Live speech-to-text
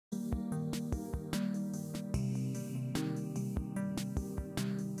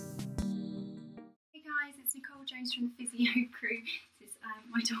Jones from the physio crew. This is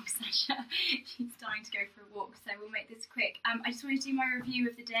my dog Sasha. She's dying to go for a walk, so we'll make this quick. I just wanted to do my review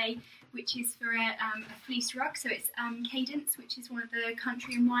of the day, which is for a fleece rug. So it's Kadence, which is one of the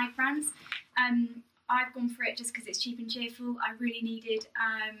Countrywide brands. I've gone for it just because it's cheap and cheerful. I really needed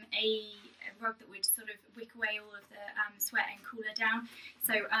a rug that would sort of wick away all of the sweat and cool her down.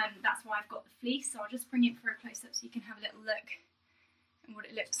 So that's why I've got the fleece. So I'll just bring it for a close up so you can have a little look and what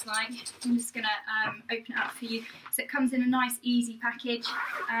it looks like. I'm just going to open it up for you. So it comes in a nice easy package,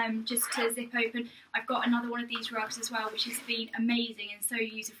 just to zip open. I've got another one of these rugs as well, which has been amazing and so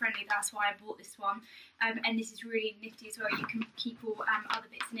user friendly. That's why I bought this one. And this is really nifty as well. You can keep all other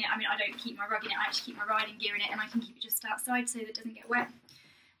bits in it. I mean, I don't keep my rug in it, I actually keep my riding gear in it, and I can keep it just outside so that it doesn't get wet.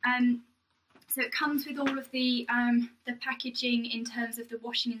 So it comes with all of the packaging in terms of the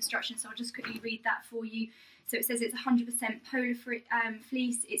washing instructions, so I'll just quickly read that for you. So it says it's 100% polar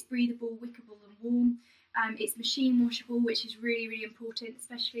fleece, it's breathable, wickable and warm. It's machine washable, which is really, really important,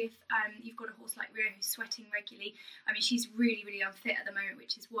 especially if you've got a horse like Rio who's sweating regularly. I mean, she's really, really unfit at the moment,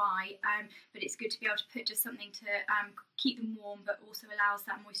 which is why, but it's good to be able to put just something to keep them warm, but also allows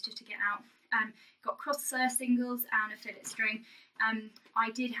that moisture to get out. Got cross singles and a fillet string.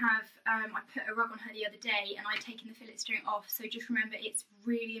 I did have, I put a rug on her the other day and I'd taken the fillet string off, so just remember it's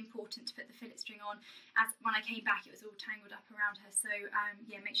really important to put the fillet string on, as when I came back it was all tangled up around her, so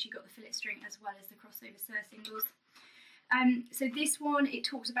yeah, make sure you got the fillet string as well as the crossover singles. So this one, it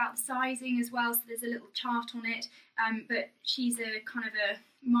talks about the sizing as well, so there's a little chart on it, but she's a kind of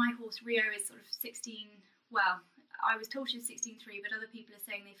my horse Rio is sort of 16, well, I was told she was 16.3, but other people are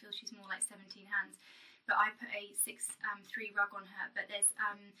saying they feel she's more like 17 hands. But I put a 6'3" rug on her, but there's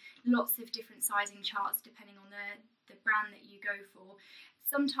lots of different sizing charts depending on the brand that you go for.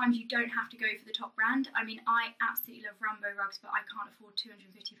 Sometimes you don't have to go for the top brand. I mean, I absolutely love Rambo rugs, but I can't afford £250,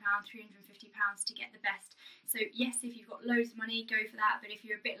 £350 to get the best. So yes, if you've got loads of money, go for that. But if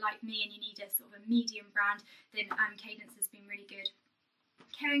you're a bit like me and you need a sort of a medium brand, then Kadence has been really good.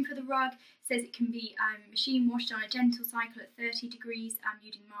 Caring for the rug says it can be machine washed on a gentle cycle at 30 degrees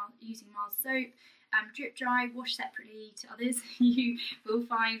using mild soap. Drip dry, wash separately to others. You will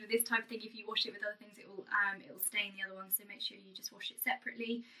find with this type of thing, if you wash it with other things, it will stain the other one, so make sure you just wash it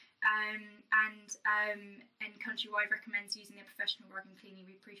separately. And Countrywide recommends using their professional rug and cleaning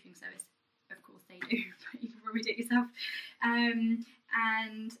reproofing service. Of course they do, but you can probably do it yourself.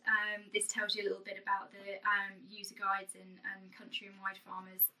 This tells you a little bit about the user guides and Countrywide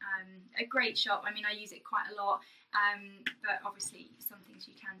farmers. A great shop. I mean, I use it quite a lot, but obviously some things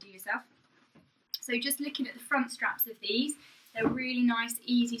you can do yourself. So just looking at the front straps of these, they're really nice,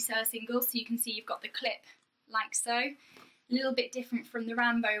 easy singles. So you can see you've got the clip like so. A little bit different from the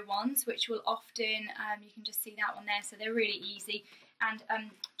Rambo ones, which will often, you can just see that one there, so they're really easy. And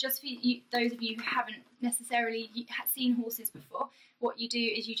just for you, those of you who haven't necessarily seen horses before, what you do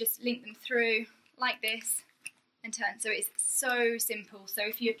is you just link them through like this and turn. So it's so simple. So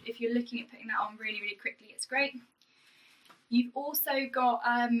if you're looking at putting that on really, really quickly, it's great. You've also got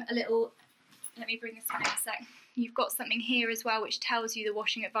a little, let me bring this one in a sec. You've got something here as well which tells you the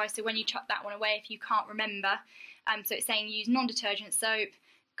washing advice, so when you chuck that one away if you can't remember, so it's saying use non-detergent soap,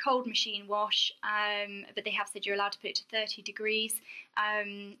 cold machine wash, but they have said you're allowed to put it to 30 degrees,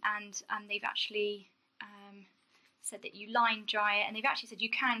 and they've actually said that you line dry it, and they've actually said you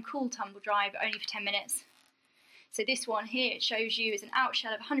can cool tumble dry, but only for 10 minutes. So this one here, it shows you is an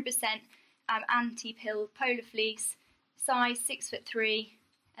outshell of 100% anti-pill polar fleece, size 6'3",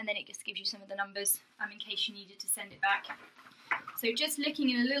 and then it just gives you some of the numbers in case you needed to send it back. So just looking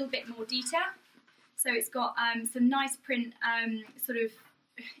in a little bit more detail, so it's got some nice print sort of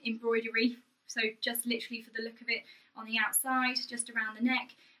embroidery, so just literally for the look of it on the outside, just around the neck.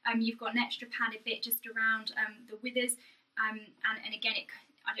 You've got an extra padded bit just around the withers, and again,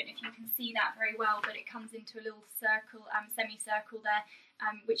 I don't know if you can see that very well, but it comes into a little circle, semicircle there,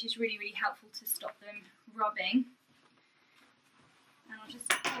 which is really, really helpful to stop them rubbing. And I'll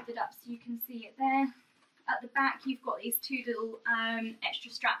just hold it up so you can see it there. At the back, you've got these two little extra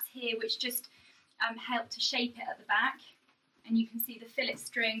straps here, which just help to shape it at the back. And you can see the fillet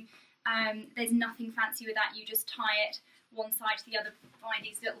string. There's nothing fancy with that. You just tie it one side to the other by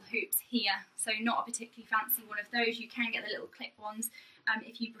these little hoops here. So not a particularly fancy one of those. You can get the little clip ones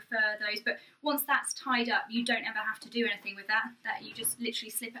if you prefer those. But once that's tied up, you don't ever have to do anything with that. You just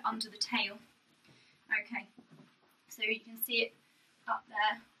literally slip it under the tail. Okay, so you can see it up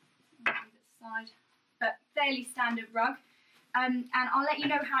there on the side, but fairly standard rug, and I'll let you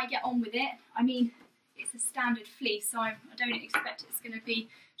know how I get on with it. I mean, it's a standard fleece, so I don't expect it's going to be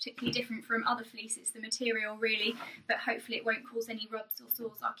particularly different from other fleece. It's the material really, but hopefully it won't cause any rubs or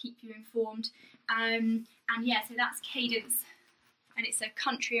sores. I'll keep you informed. And And yeah, so that's Kadence, and it's a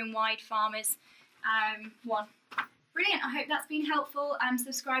country and wide farmers one. Brilliant, I hope that's been helpful.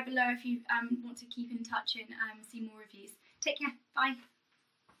 Subscribe below if you want to keep in touch and see more reviews. Take care, bye.